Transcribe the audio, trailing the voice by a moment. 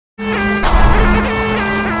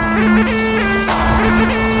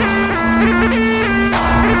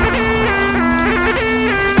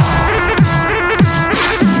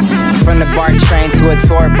BART train to a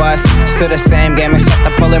tour bus. Still the same game except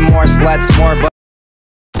I'm pulling more sluts, more butts.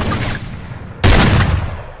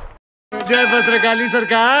 जय भद्रकाली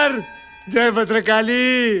सरकार, जय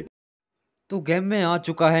भद्रकाली। तो game में आ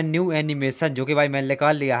चुका है न्यू एनिमेशन जो कि भाई मैंने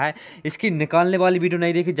निकाल लिया है। इसकी निकालने वाली वीडियो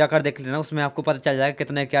नहीं देखी, जाकर देख लेना, उसमें आपको पता चल जाएगा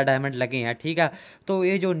कितने क्या डायमंड लगे हैं, ठीक है। तो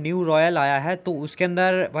ये जो न्यू रॉयल आया है तो उसके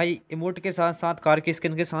अंदर भाई इमोट के साथ साथ कार की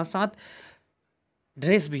स्किन के साथ साथ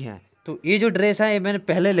ड्रेस भी हैं। तो ये जो ड्रेस है ये मैंने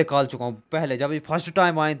पहले निकाल चुका हूँ, पहले जब ये फर्स्ट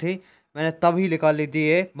टाइम आए थे मैंने तभी निकाल ली थी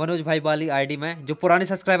ये मनोज भाई वाली आईडी में। जो पुराने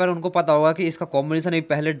सब्सक्राइबर उनको पता होगा कि इसका कॉम्बिनेशन भी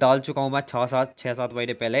पहले डाल चुका हूँ मैं 6-7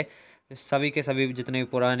 महीने पहले। सभी के सभी जितने भी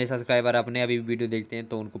पुराने सब्सक्राइबर अपने अभी वीडियो देखते हैं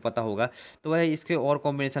तो उनको पता होगा। तो वह इसके और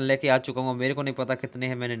कॉम्बिनेशन लेके आ चुका हूँ, मेरे को नहीं पता कितने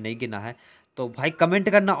हैं, मैंने नहीं गिना है। तो भाई कमेंट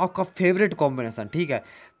करना आपका फेवरेट कॉम्बिनेशन, ठीक है,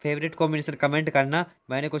 फेवरेट कॉम्बिनेशन कमेंट करना।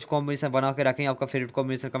 मैंने कुछ कॉम्बिनेशन बना के रखे हैं, आपका फेवरेट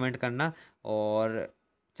कॉम्बिनेशन कमेंट करना। और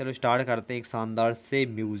चलो स्टार्ट करते हैं एक शानदार से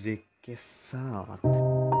म्यूज़िक के साथ।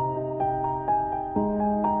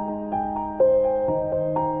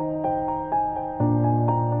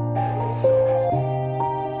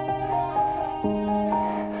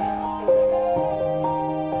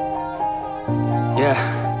 Yeah,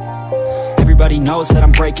 everybody knows that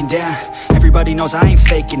I'm breaking down. Everybody knows I ain't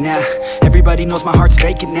faking now. Everybody knows my heart's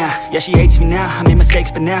vacant now. Yeah, she hates me now, I made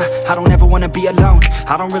mistakes but now I don't ever wanna be alone.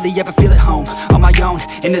 I don't really ever feel at home. On my own,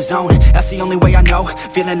 in the zone, that's the only way I know.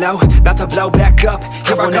 Feeling low, about to blow back up.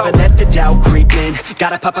 Here I won't ever let the doubt creep in.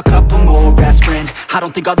 Gotta pop a couple more aspirin. I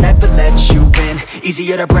don't think I'll ever let you in.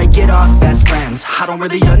 Easier to break it off best friends. I don't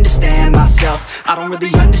really understand myself. I don't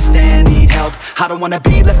really understand, need help. I don't wanna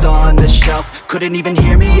be left on the shelf. Couldn't even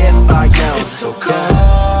hear me if I yelled. It's so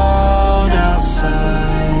cold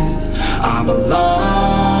outside, I'm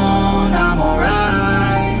alone, I'm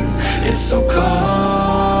alright. It's so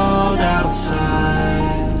cold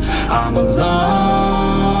outside, I'm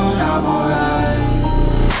alone, I'm alright.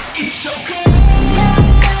 It's so cold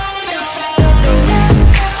outside,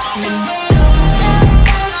 I'm alone.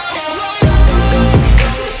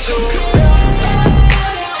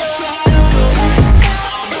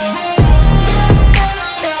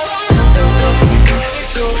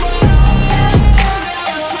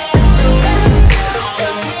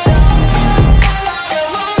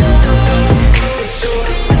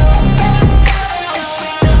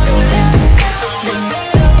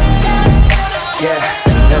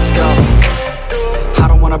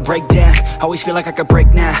 Break down, always feel like I could break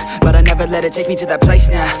now, but I never let it take me to that place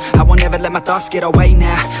now. I won't ever let my thoughts get away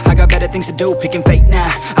now. I got better things to do, picking fate now.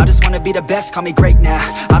 I just wanna be the best, call me great now.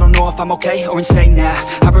 I don't know if I'm okay or insane now.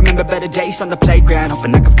 I remember better days on the playground,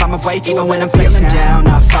 hoping I can find my way to even when I'm feeling down.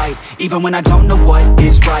 I fight, even when I don't know what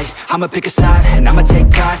is right. I'ma pick a side, and I'ma take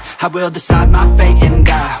pride. I will decide my fate, and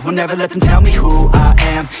I will never let them tell me who I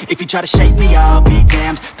am. If you try to shape me, I'll be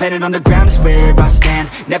damned. Planet on the ground is where I stand.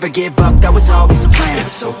 Never give up, that was always the plan.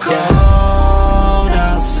 It's so cold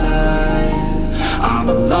outside, I'm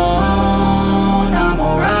alone.